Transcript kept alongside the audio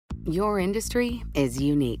Your industry is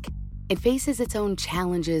unique. It faces its own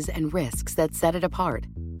challenges and risks that set it apart.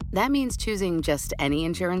 That means choosing just any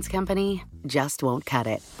insurance company just won't cut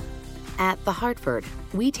it. At The Hartford,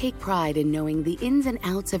 we take pride in knowing the ins and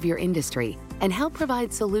outs of your industry and help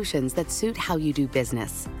provide solutions that suit how you do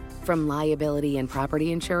business. From liability and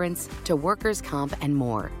property insurance to workers' comp and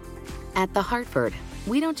more. At The Hartford,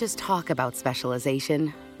 we don't just talk about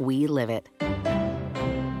specialization, we live it.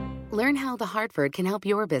 Learn how The Hartford can help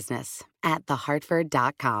your business at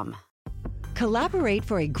thehartford.com. Collaborate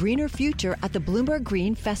for a greener future at the Bloomberg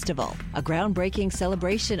Green Festival, a groundbreaking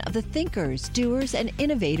celebration of the thinkers, doers, and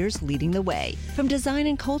innovators leading the way. From design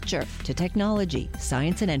and culture to technology,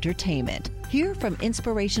 science, and entertainment. Hear from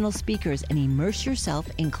inspirational speakers and immerse yourself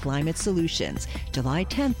in climate solutions. July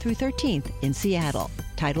 10th through 13th in Seattle.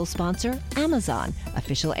 Title sponsor, Amazon.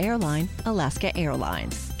 Official airline, Alaska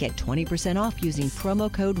Airlines. Get 20% off using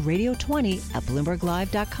promo code Radio20 at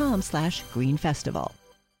BloombergLive.com/Green Festival.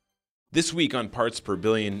 This week on Parts Per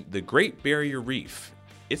Billion, the Great Barrier Reef.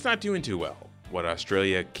 It's not doing too well. What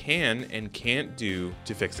Australia can and can't do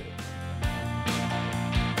to fix it.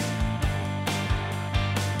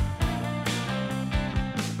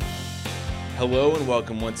 Hello and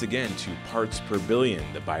welcome once again to Parts Per Billion,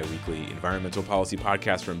 the bi-weekly environmental policy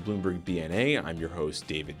podcast from Bloomberg BNA. I'm your host,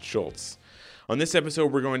 David Schultz. On this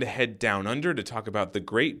episode, we're going to head down under to talk about the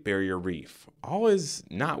Great Barrier Reef. All is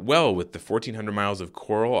not well with the 1,400 miles of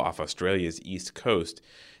coral off Australia's east coast.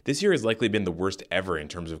 This year has likely been the worst ever in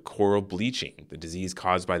terms of coral bleaching, the disease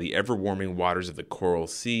caused by the ever-warming waters of the Coral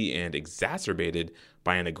Sea and exacerbated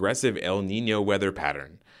by an aggressive El Niño weather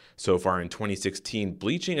pattern. So far in 2016,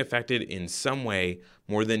 bleaching affected in some way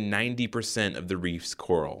more than 90% of the reef's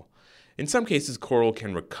coral. In some cases, coral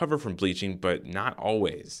can recover from bleaching, but not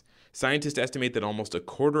always. Scientists estimate that almost a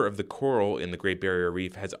quarter of the coral in the Great Barrier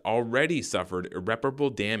Reef has already suffered irreparable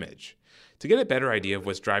damage. To get a better idea of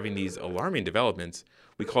what's driving these alarming developments,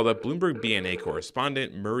 we called up Bloomberg BNA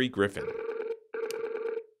correspondent Murray Griffin.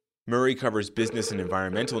 Murray covers business and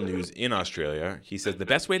environmental news in Australia. He says the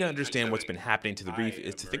best way to understand what's been happening to the reef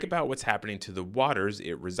is to think about what's happening to the waters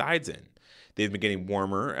it resides in. They've been getting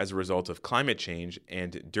warmer as a result of climate change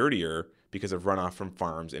and dirtier because of runoff from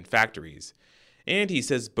farms and factories. And he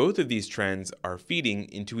says both of these trends are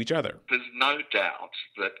feeding into each other. There's no doubt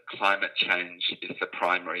that climate change is the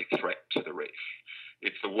primary threat to the reef.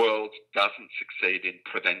 If the world doesn't succeed in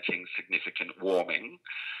preventing significant warming,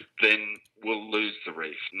 then we'll lose the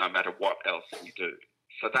reef no matter what else we do.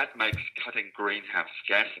 So that makes cutting greenhouse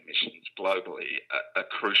gas emissions globally a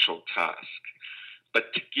crucial task.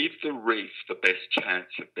 But to give the reef the best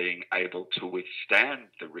chance of being able to withstand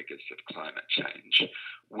the rigours of climate change,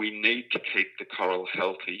 we need to keep the coral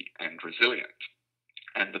healthy and resilient.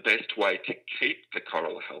 And the best way to keep the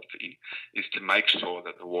coral healthy is to make sure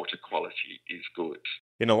that the water quality is good.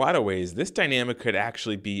 In a lot of ways, this dynamic could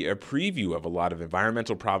actually be a preview of a lot of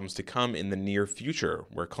environmental problems to come in the near future,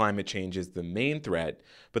 where climate change is the main threat,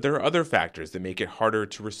 but there are other factors that make it harder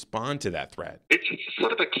to respond to that threat. It's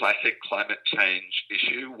sort of a classic climate change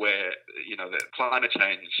issue where, the climate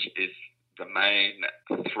change is the main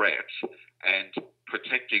threat, and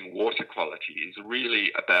protecting water quality is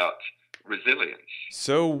really about resilience.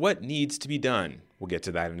 So what needs to be done? We'll get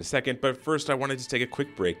to that in a second, but first I wanted to take a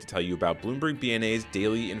quick break to tell you about Bloomberg BNA's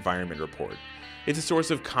Daily Environment Report. It's a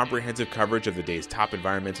source of comprehensive coverage of the day's top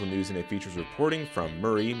environmental news, and it features reporting from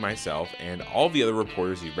Murray, myself, and all the other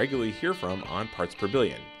reporters you regularly hear from on Parts Per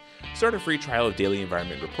Billion. Start a free trial of Daily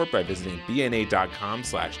Environment Report by visiting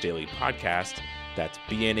bna.com/dailypodcast. That's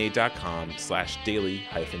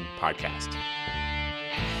bna.com/daily-podcast.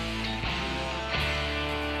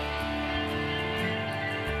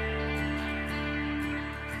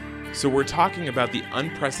 So we're talking about the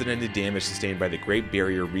unprecedented damage sustained by the Great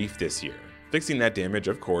Barrier Reef this year. Fixing that damage,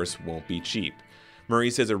 of course, won't be cheap. Murray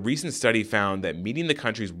says a recent study found that meeting the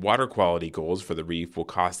country's water quality goals for the reef will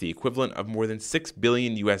cost the equivalent of more than $6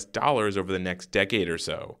 billion over the next decade or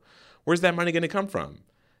so. Where's that money going to come from?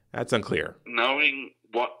 That's unclear. Knowing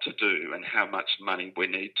what to do and how much money we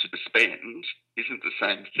need to spend isn't the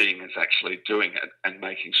same thing as actually doing it and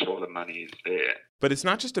making sure the money is there. But it's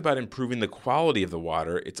not just about improving the quality of the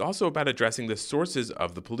water, it's also about addressing the sources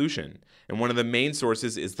of the pollution. And one of the main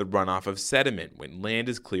sources is the runoff of sediment when land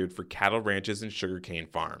is cleared for cattle ranches and sugarcane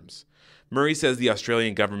farms. Murray says the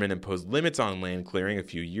Australian government imposed limits on land clearing a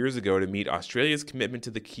few years ago to meet Australia's commitment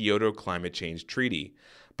to the Kyoto Climate Change Treaty.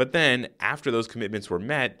 But then, after those commitments were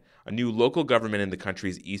met, a new local government in the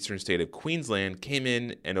country's eastern state of Queensland came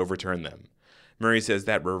in and overturned them. Murray says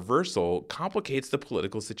that reversal complicates the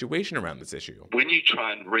political situation around this issue. When you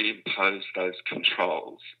try and reimpose those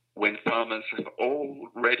controls, when farmers have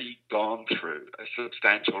already gone through a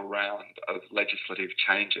substantial round of legislative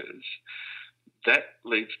changes, that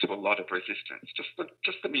leads to a lot of resistance,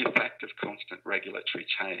 just the mere fact of constant regulatory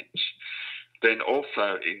change. Then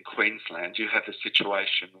also in Queensland, you have a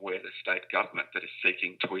situation where the state government that is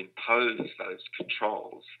seeking to impose those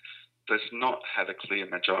controls does not have a clear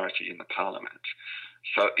majority in the parliament.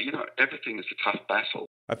 So, everything is a tough battle.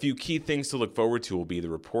 A few key things to look forward to will be the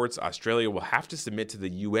reports Australia will have to submit to the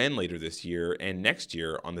UN later this year and next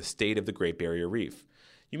year on the state of the Great Barrier Reef.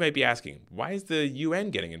 You might be asking, why is the UN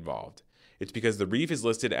getting involved? It's because the reef is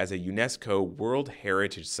listed as a UNESCO World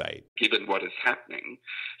Heritage Site. Given what is happening,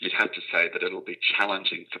 you'd have to say that it'll be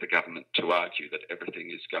challenging for the government to argue that everything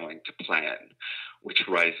is going to plan, which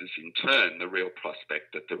raises in turn the real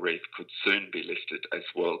prospect that the reef could soon be listed as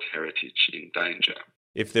World Heritage in danger.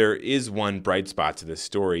 If there is one bright spot to this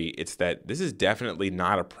story, it's that this is definitely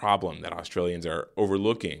not a problem that Australians are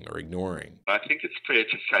overlooking or ignoring. I think it's fair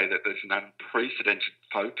to say that there's an unprecedented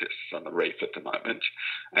focus on the reef at the moment,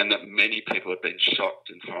 and that many people have been shocked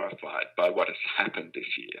and horrified by what has happened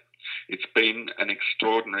this year. It's been an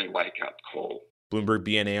extraordinary wake-up call. Bloomberg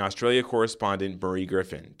BNA Australia correspondent Murray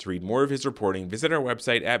Griffin. To read more of his reporting, visit our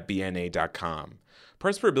website at bna.com.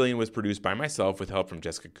 Parts Per Billion was produced by myself with help from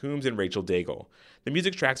Jessica Coombs and Rachel Daigle. The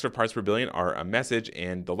music tracks for Parts Per Billion are A Message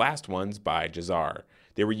and The Last Ones by Jazar.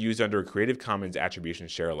 They were used under a Creative Commons Attribution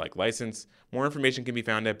Share-alike license. More information can be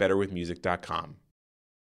found at betterwithmusic.com.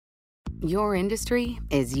 Your industry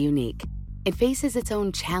is unique. It faces its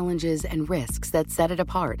own challenges and risks that set it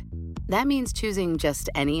apart. That means choosing just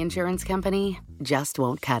any insurance company just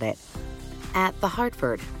won't cut it. At The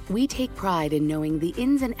Hartford, we take pride in knowing the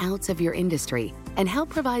ins and outs of your industry and help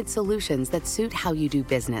provide solutions that suit how you do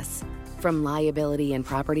business, from liability and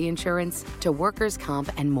property insurance to workers'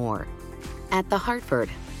 comp and more. At The Hartford,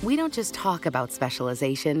 we don't just talk about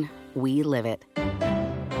specialization, we live it.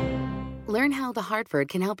 Learn how The Hartford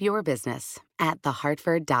can help your business at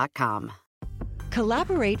thehartford.com.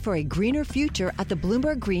 Collaborate for a greener future at the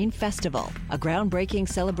Bloomberg Green Festival, a groundbreaking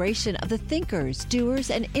celebration of the thinkers,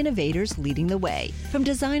 doers, and innovators leading the way. From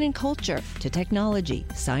design and culture to technology,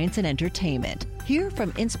 science, and entertainment. Hear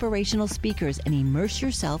from inspirational speakers and immerse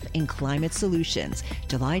yourself in climate solutions.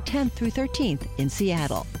 July 10th through 13th in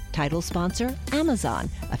Seattle. Title sponsor, Amazon.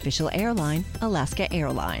 Official airline, Alaska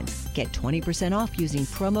Airlines. Get 20% off using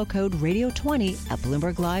promo code RADIO20 at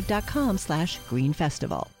BloombergLive.com/Green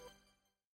Festival.